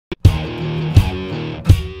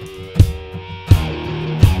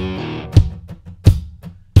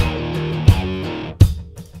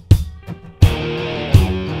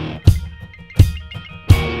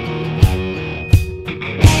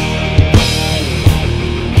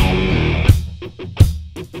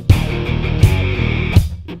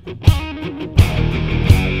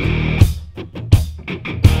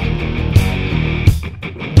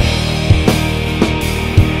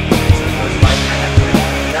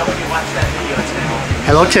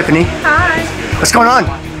Hello, Tiffany. Hi. What's going on?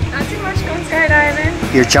 Not too much, going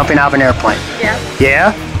skydiving. You're jumping out of an airplane. Yeah.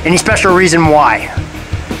 Yeah? Any special reason why?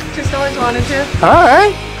 Just always wanted to. All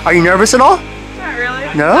right. Are you nervous at all? Not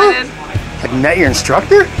really. No? Excited. Have you met your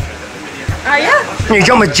instructor? Yeah. You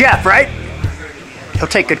jump with Jeff, right? He'll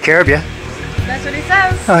take good care of you. That's what he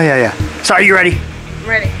says. Oh, yeah. So are you ready? I'm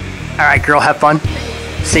ready. All right, girl, have fun.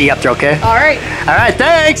 See you up there, okay? All right. All right,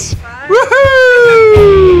 thanks. Bye.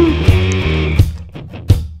 Woohoo!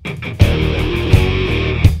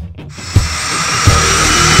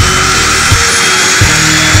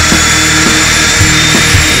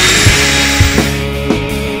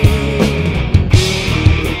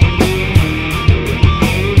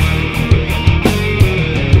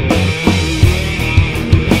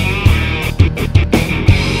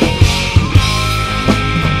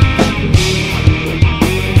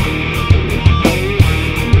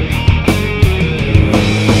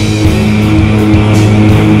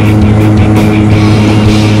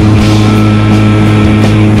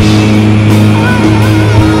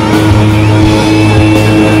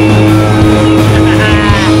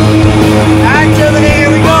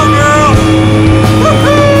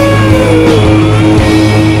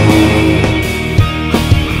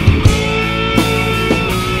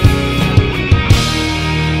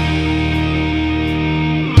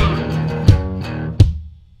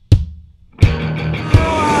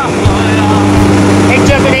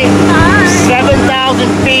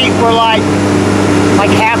 Like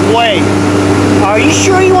halfway. Are you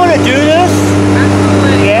sure you want to do this?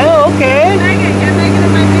 Absolutely. Yeah, okay. Get Megan in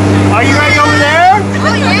my picture. Are you ready over there?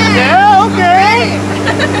 Oh, yeah. Yeah, okay.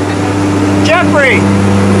 Jeffrey.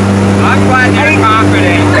 I'm glad you're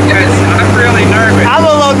confident because I'm really nervous. I'm a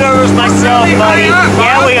little nervous myself, buddy.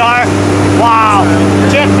 Yeah, we are. Wow.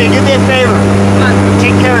 Jeffrey, do me a favor.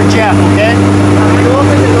 Take care of Jeff, okay?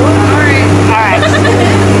 Alright. Alright.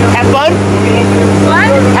 Have fun? What?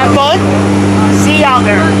 Have fun? See you out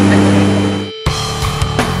there.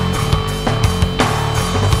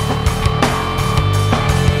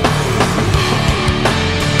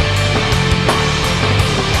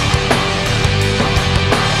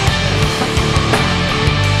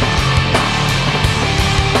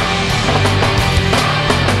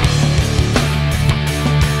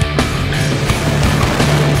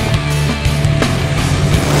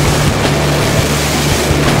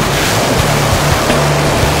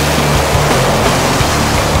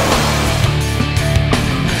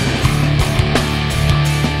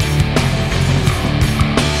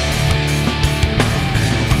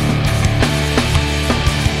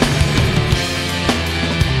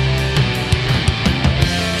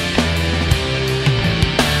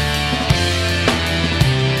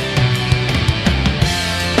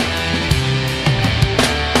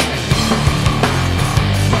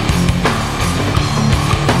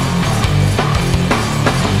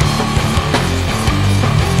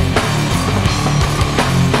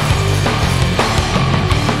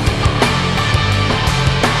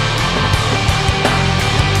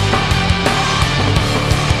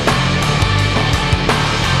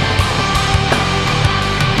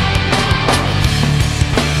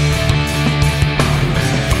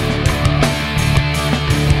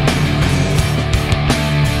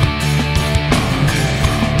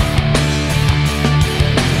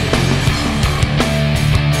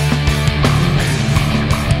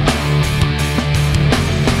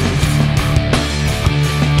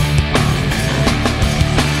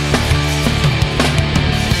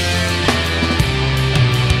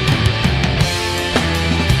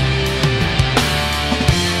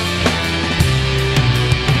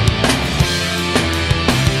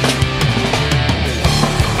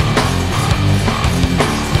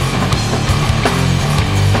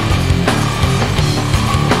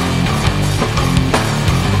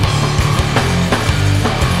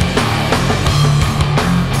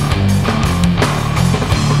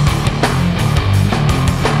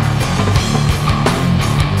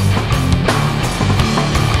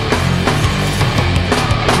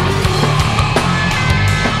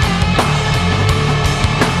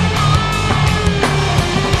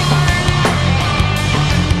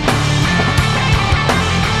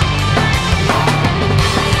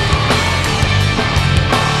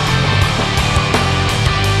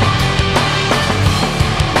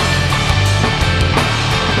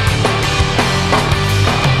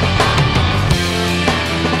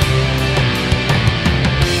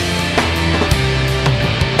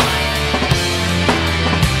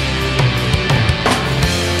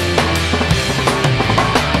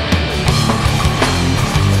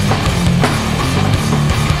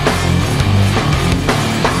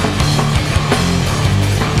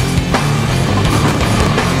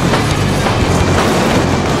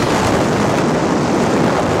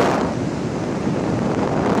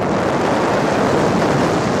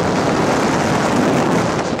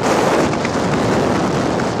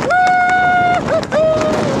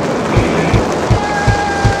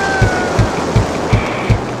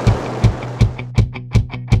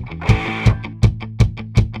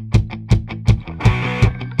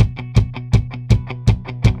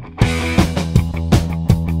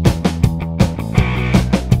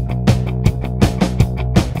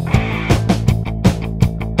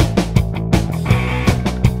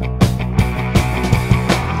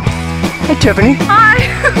 Tiffany. Hi.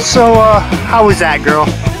 So, how was that, girl?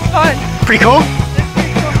 It's fun. Pretty cool?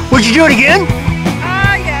 Would you do it again?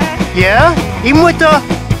 Yeah. Yeah? Even with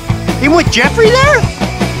Jeffrey there?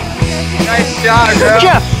 Nice job, girl.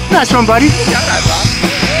 Jeff, nice one, buddy. Got that, Bob.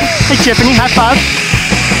 Hey, Tiffany, high five.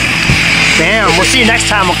 Damn, we'll see you next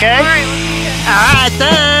time, okay? All right. All right,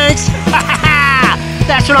 thanks.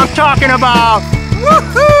 That's what I'm talking about.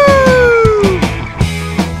 Woohoo!